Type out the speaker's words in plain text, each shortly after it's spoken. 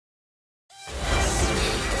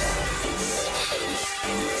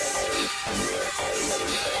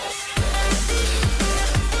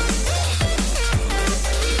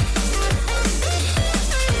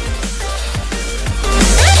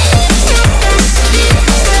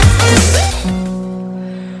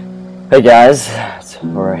Hey guys,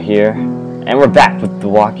 we're here, and we're back with The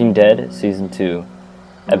Walking Dead Season 2.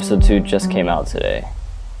 Episode 2 just came out today.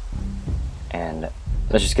 And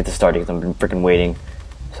let's just get this started because I've been freaking waiting.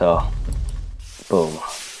 So, boom.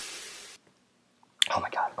 Oh my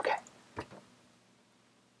god, okay.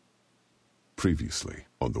 Previously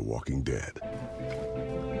on The Walking Dead.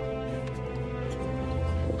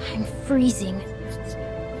 I'm freezing.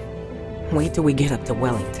 Wait till we get up to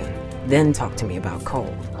Wellington, then talk to me about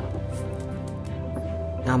cold.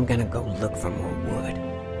 I'm gonna go look for more wood.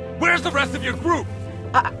 Where's the rest of your group?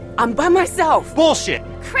 I'm by myself! Bullshit!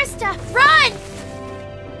 Krista, run!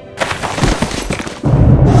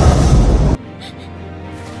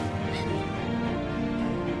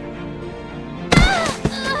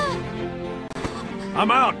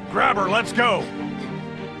 I'm out. Grab her. Let's go.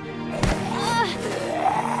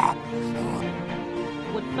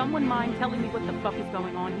 Would someone mind telling me what the fuck is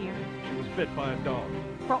going on here? She was bit by a dog.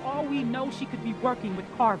 For all we know, she could be working with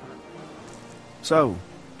Carver. So,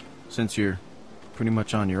 since you're pretty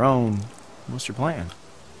much on your own, what's your plan?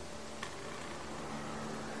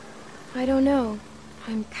 I don't know.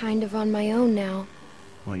 I'm kind of on my own now.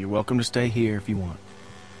 Well, you're welcome to stay here if you want.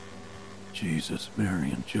 Jesus,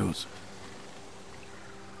 Mary, and Joseph.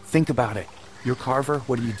 Think about it. You're Carver,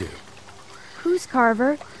 what do you do? Who's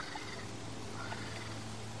Carver?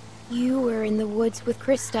 You were in the woods with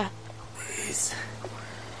Krista. Please.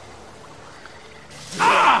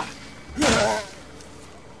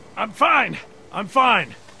 I'm fine. I'm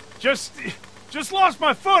fine. Just lost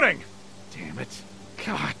my footing. Damn it.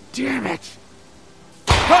 God damn it.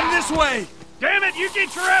 Come this way. Damn it, you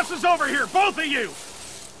get your asses over here, both of you.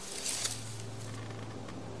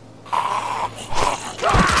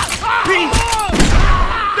 Pete!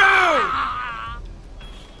 No!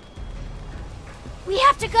 We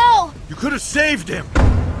have to go! You could have saved him.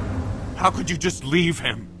 How could you just leave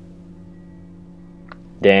him?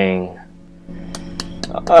 Dang.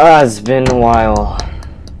 It's been a while.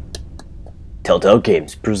 Telltale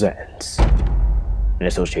Games presents, in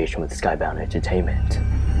association with Skybound Entertainment,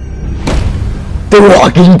 The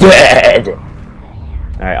Walking Dead!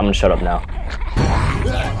 Alright, I'm gonna shut up now.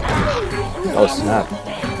 Oh snap.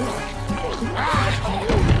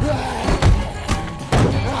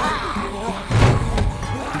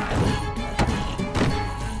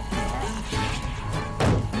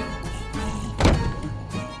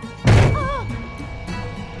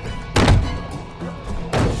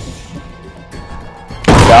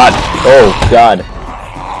 God. Oh god.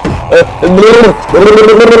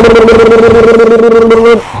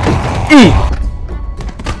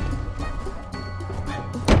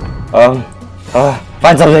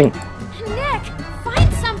 Find something. Nick,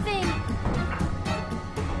 find something!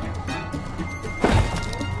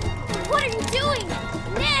 What are you doing?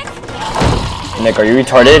 Nick! Nick, are you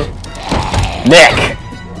retarded? Nick!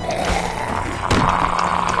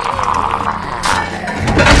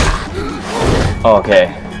 Oh,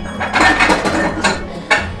 okay.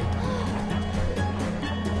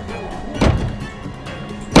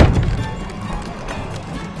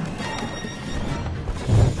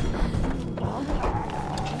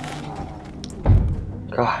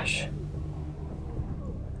 Gosh.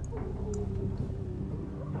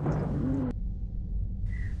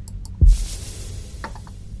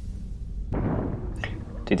 Do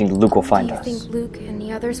you think Luke will find us? Do you think Luke and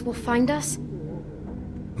the others will find us?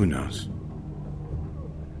 Who knows?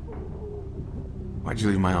 Why'd you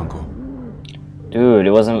leave my uncle? Dude,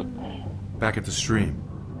 it wasn't... Back at the stream.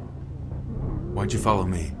 Why'd you follow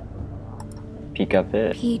me? Pete got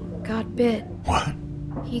bit. Pete got bit. What?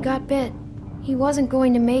 He got bit. He wasn't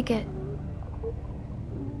going to make it.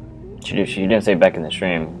 She didn't say back in the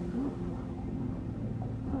stream.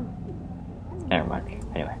 Never mind.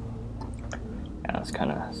 Anyway. Yeah, that's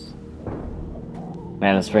kind of...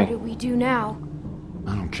 Man, that's What do pretty... we do now?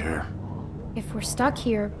 I don't care. If we're stuck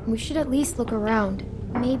here, we should at least look around.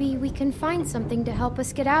 Maybe we can find something to help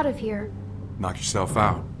us get out of here. Knock yourself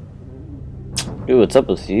out. Dude, what's up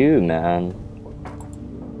with you, man?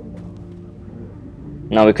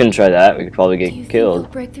 No, we couldn't try that. We could probably Do you get think killed.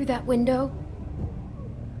 he'll break through that window?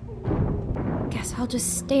 Guess I'll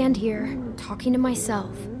just stand here, talking to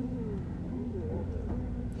myself.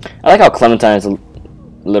 I like how Clementine is a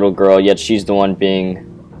little girl, yet she's the one being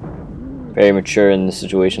very mature in a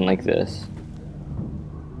situation like this.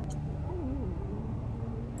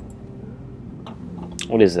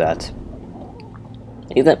 What is that?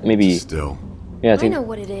 I think that maybe... Still. Yeah, I I think know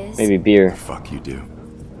what it is. maybe beer. The fuck you do.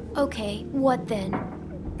 Okay, what then?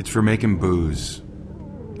 It's for making booze.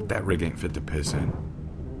 That rig ain't fit to piss in.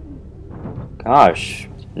 Gosh,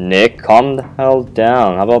 Nick, calm the hell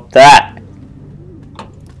down. How about that?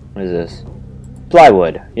 What is this?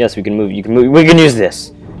 Plywood. Yes, we can move. You can move. We can use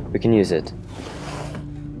this. We can use it.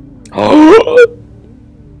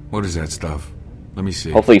 What is that stuff? Let me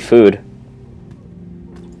see. Hopefully food.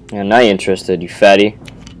 Yeah, now you're interested, you fatty.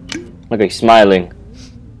 Look like you're smiling.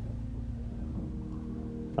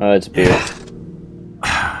 Oh, it's beer.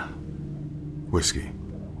 Whiskey.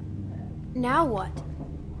 Now what?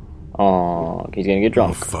 Oh, he's gonna get Oh,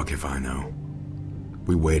 drunk. fuck if I know.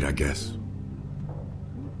 We wait, I guess.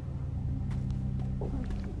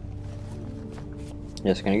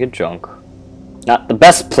 Yes, gonna get drunk. Not the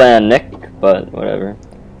best plan, Nick, but whatever.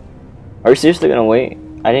 Are we seriously gonna wait?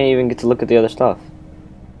 I didn't even get to look at the other stuff.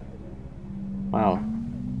 Wow.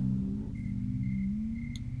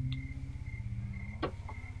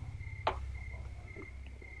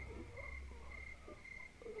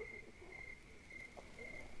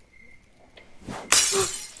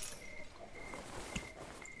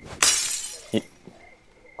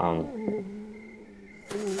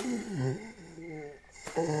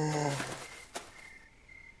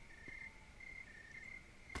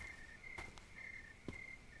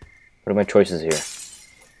 What are my choices here?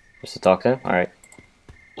 Just to talk to him? Alright.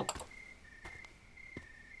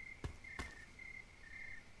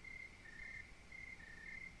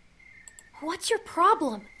 What's your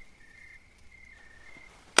problem?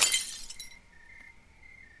 I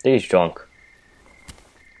think he's drunk.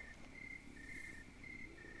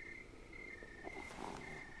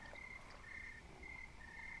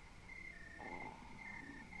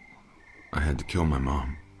 I had to kill my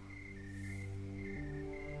mom.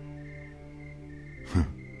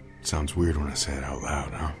 Sounds weird when I say it out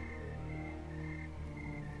loud, huh?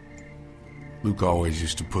 Luke always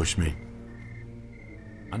used to push me.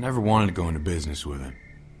 I never wanted to go into business with him.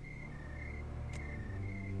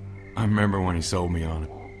 I remember when he sold me on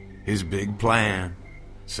it. His big plan.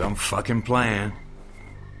 Some fucking plan.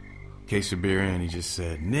 Case of beer in, he just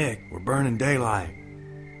said, "Nick, we're burning daylight."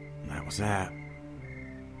 And that was that.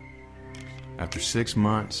 After 6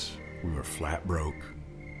 months, we were flat broke.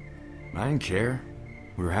 I didn't care.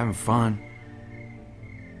 We were having fun.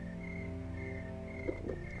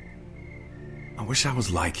 I wish I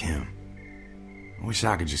was like him. I wish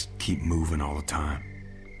I could just keep moving all the time.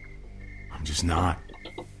 I'm just not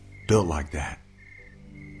built like that.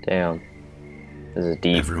 Damn. This is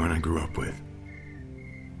deep. Everyone I grew up with,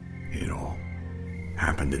 it all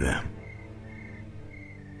happened to them.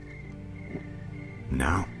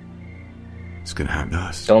 Now, it's gonna happen to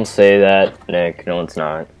us. Don't say that, Nick. No, it's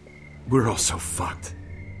not. We're all so fucked.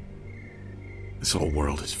 This whole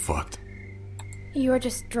world is fucked. You're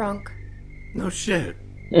just drunk. No shit.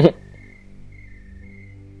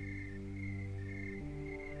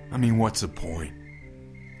 I mean, what's the point?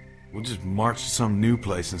 We'll just march to some new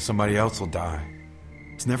place and somebody else will die.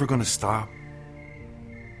 It's never gonna stop.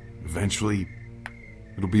 Eventually,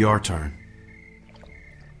 it'll be our turn.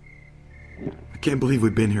 I can't believe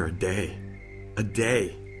we've been here a day. A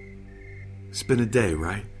day. It's been a day,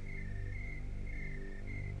 right?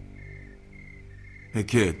 Hey,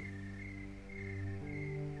 kid.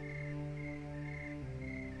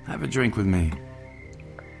 Have a drink with me.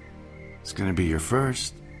 It's gonna be your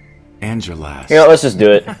first and your last. You know, let's just do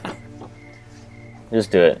it. Just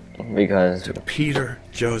do it. Because... To Peter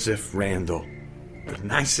Joseph Randall, the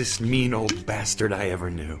nicest mean old bastard I ever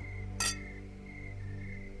knew.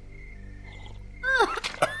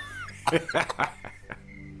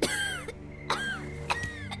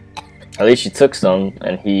 At least you took some,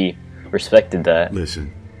 and he respected that.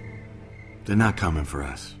 Listen, they're not coming for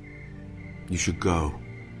us. You should go.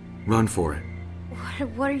 Run for it.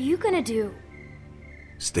 What are you gonna do?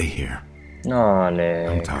 Stay here. Aw, I'm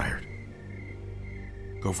Nick. tired.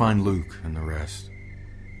 Go find Luke and the rest.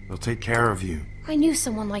 They'll take care of you. I knew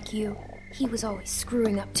someone like you. He was always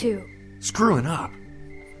screwing up too. Screwing up?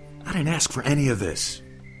 I didn't ask for any of this.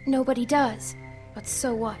 Nobody does. But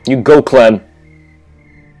so what? You go, Clem.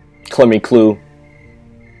 Clemmy Clue.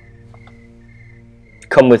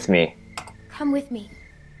 Come with me. Come with me.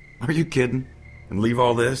 Are you kidding? And leave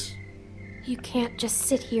all this? You can't just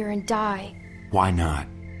sit here and die. Why not?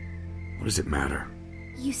 What does it matter?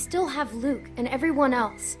 You still have Luke and everyone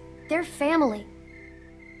else. They're family.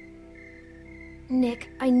 Nick,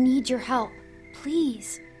 I need your help.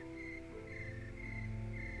 Please.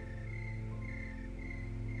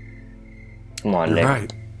 Come on, You're Nick.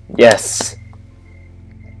 right. Yes.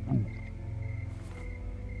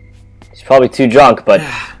 He's probably too drunk, but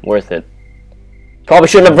worth it. Probably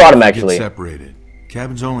shouldn't have brought him, actually. Get separated.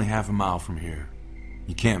 Cabin's only half a mile from here.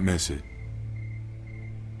 You can't miss it.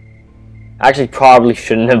 Actually, probably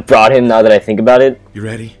shouldn't have brought him now that I think about it. You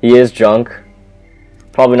ready? He is drunk.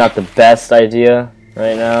 Probably not the best idea.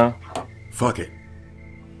 right now. Fuck it.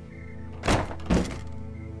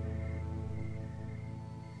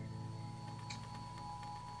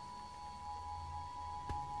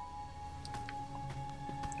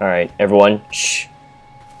 Alright, everyone, shh.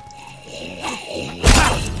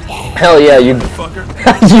 Hell yeah, you Fucker.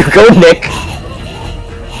 you go, Nick.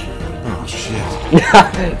 Oh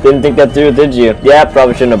shit. Didn't think that through, did you? Yeah,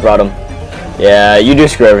 probably shouldn't have brought him. Yeah, you do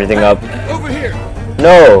screw everything up. Over here.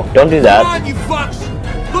 No, don't do Come that. on, you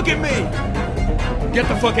fucks. Look at me. Get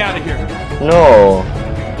the fuck out of here. No.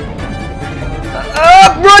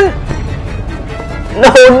 Run!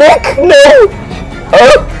 No, Nick, no!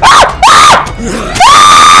 Oh!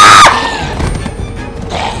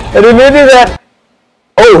 I didn't mean to do that.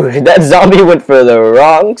 Oh, that zombie went for the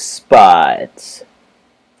wrong spot.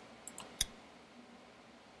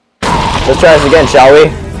 Let's try this again, shall we?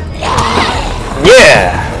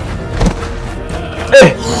 Yeah!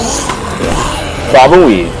 Bob and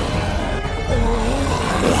weave.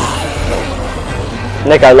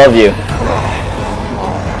 Nick, I love you.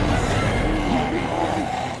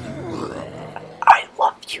 I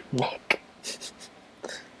love you, Nick.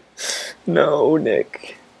 No,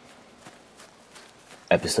 Nick.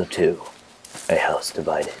 Episode 2. A House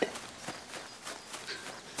Divided.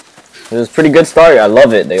 It was a pretty good start. I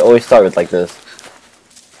love it. They always start with like this.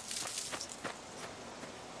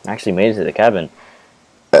 I actually made it to the cabin.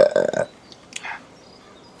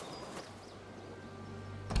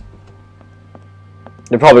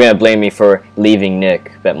 They're probably gonna blame me for leaving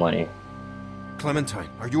Nick. Bet money. Clementine,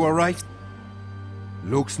 are you alright?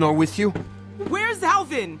 Luke's not with you? Where's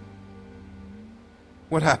Alvin?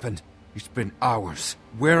 What happened? It's been hours.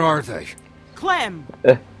 Where are they? Clem.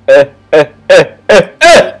 Got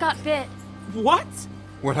bit. What?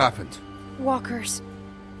 What happened? Walkers.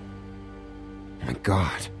 My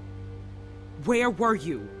God. Where were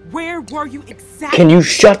you? Where were you exactly? Can you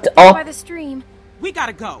shut By up? the stream. We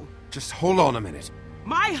gotta go. Just hold on a minute.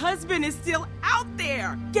 My husband is still out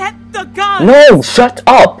there. Get the gun. No, shut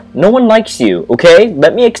up. No one likes you, okay?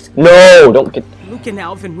 Let me No, don't get... Luke and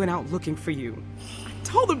Alvin went out looking for you. I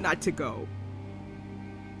told them not to go.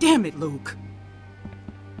 Damn it, Luke.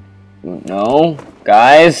 No,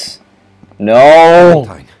 guys. No.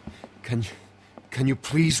 Clementine, can you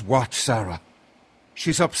please watch Sarah?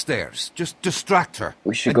 She's upstairs. Just distract her.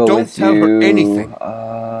 We should And go don't with tell you. her anything.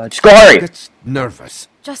 Just go, hurry. Gets nervous.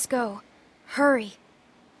 Just go. Hurry.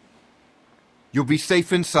 You'll be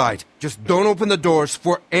safe inside. Just don't open the doors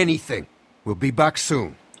for anything. We'll be back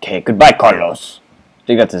soon. Okay, goodbye, Carlos. I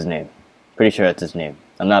think that's his name. Pretty sure that's his name.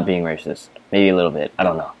 I'm not being racist. Maybe a little bit. I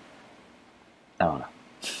don't know.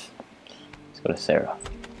 Let's go to Sarah.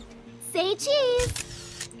 Say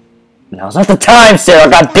cheese. Now's not the time, Sarah.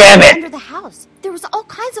 God damn Under it! the house, there was all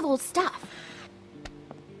kinds of old stuff.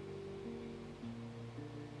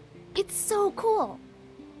 It's so cool.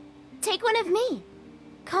 Take one of me.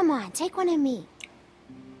 Come on, take one of me.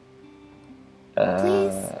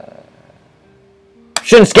 Please.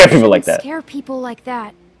 Shouldn't scare people like that. Scare people like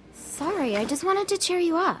that. Sorry, I just wanted to cheer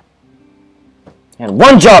you up. And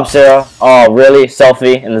one job, Sarah. Oh, really?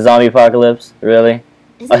 Selfie in the zombie apocalypse? Really?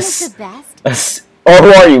 Isn't this the best? Oh,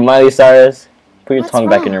 who are you, Miley Cyrus? Put your What's tongue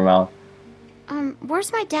back in wrong? your mouth.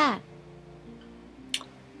 Where's my dad?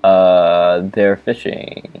 They're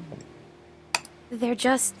fishing. They're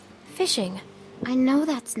just fishing. I know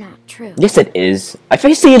that's not true. Yes, it is. If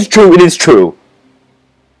I say it's true, it is true.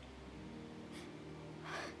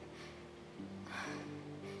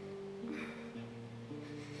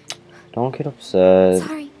 Don't get upset.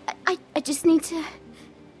 Sorry, I just need to...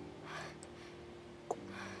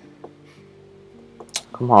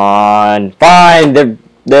 Come on. Fine.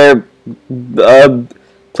 They're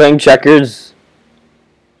playing checkers.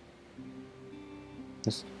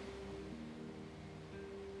 Just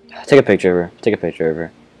take a picture of her. Take a picture of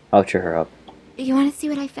her. I'll cheer her up. You want to see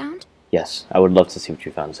what I found? Yes, I would love to see what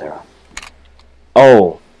you found, Sarah.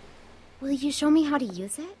 Oh. Will you show me how to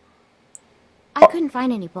use it? I couldn't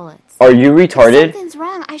find any bullets. Are you If retarded? something's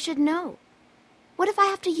wrong, I should know. What if I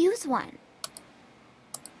have to use one?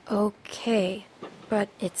 Okay, but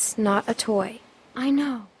it's not a toy. I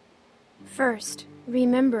know. First,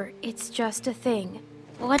 remember, it's just a thing.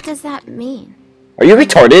 What does that mean? Are you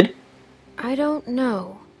retarded? I don't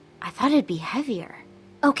know. I thought it'd be heavier.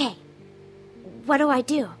 Okay. What do I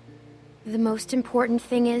do? The most important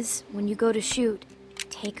thing is, when you go to shoot,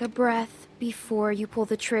 take a breath before you pull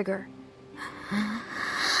the trigger.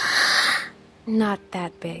 Not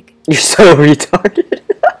that big. You're so retarded.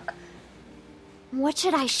 What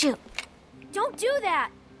should I shoot? Don't do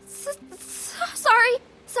that!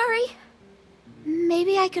 Sorry.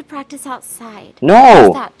 Maybe I could practice outside. No.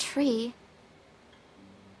 There's that tree.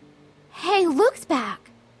 Hey, Luke's back.